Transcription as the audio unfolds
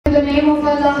In the name of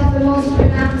Allah, the most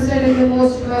beneficent and the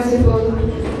most merciful.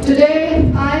 Today,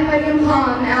 I, Maryum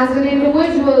Faurez, as an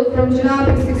individual from Jinnah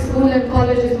Basic School and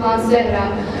Colleges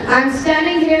Mansehra, I am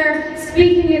standing here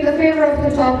speaking in the favor of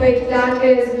the topic that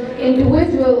is,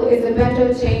 individual is a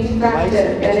better change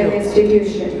factor than an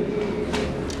institution.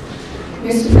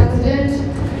 Mr.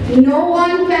 President, no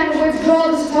one can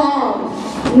withdraw the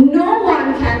storm. No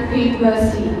one can feel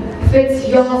mercy. It's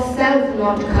yourself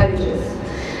not courageous.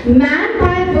 Man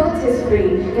by birth is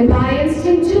free, and by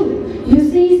instinct too. You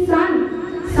see sun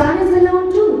is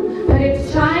alone too, but it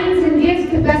shines and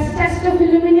gives the best test of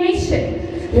illumination.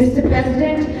 Mr.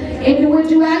 President,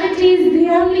 individuality is the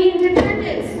only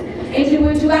independence.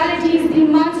 Individuality is the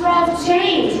mantra of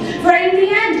change, for in the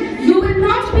end, you will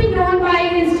not be known by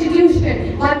an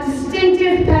institution, but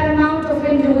distinctive paramount of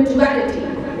individuality.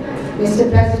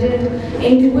 Mr. President,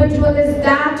 individual is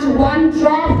that one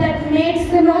drop that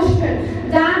makes an ocean,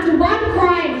 that one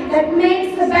coin that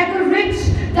makes the beggar rich,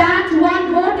 that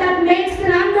one vote that makes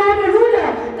an unknown a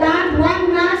ruler, that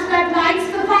one match that lights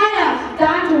the fire,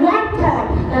 that one thought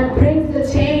that brings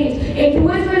the change.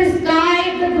 Individual is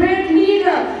Guy, the great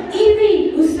leader,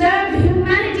 Evie, who served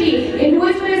humanity.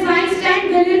 Individual is Einstein,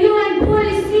 Galileo, and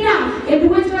Jinnah.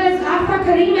 Individual is Afra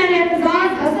Karim and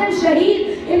Azad Hassan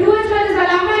Shaheed. Individual is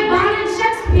Allama Iqbal and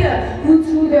Shakespeare, who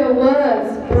through their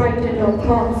words brightened our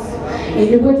thoughts.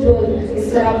 Individual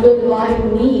is Sir Abdul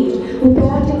Wahid Need, who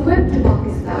brought equip to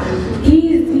Pakistan.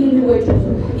 He is the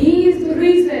individual. He is the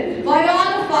reason why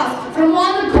all of us from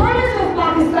all the corners of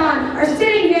Pakistan are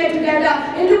sitting here together.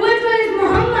 Individual is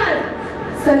Muhammad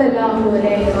Sallallahu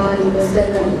Alaihi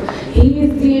Wasallam. He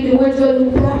is the individual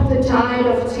who brought the tide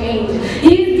of change.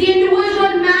 He is the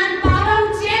individual manpower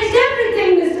who changed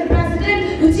everything, Mr.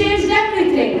 President, who changed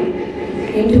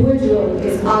everything. Individual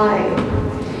is I.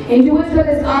 Individual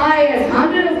is I, as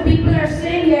hundreds of people are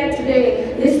sitting here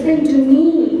today, listening to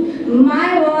me,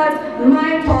 my words,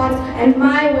 my thoughts, and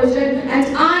my vision,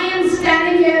 and I am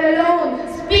standing here alone,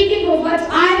 speaking of what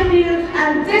I feel,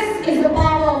 and this is the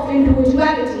power of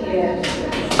individuality here.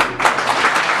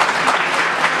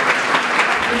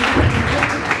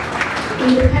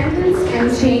 Independence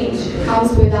and change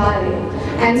comes with I,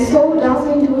 and so does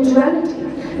individuality.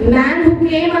 Man who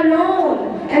came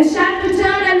alone and shall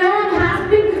return alone has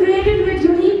been created with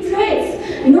unique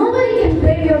traits. Nobody can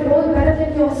play your role better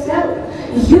than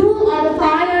yourself. You are the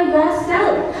fire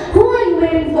yourself. Who are you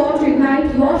waiting for to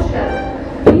ignite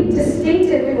yourself? Be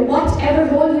distinctive in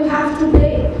whatever role you have to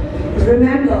play.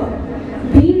 Remember,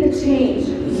 be the change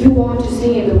you want to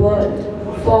see in the world.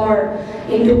 For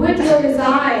individual is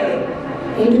I,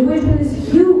 individual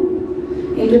is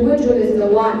you, individual is the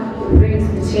one who brings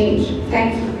the change.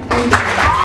 Thank you.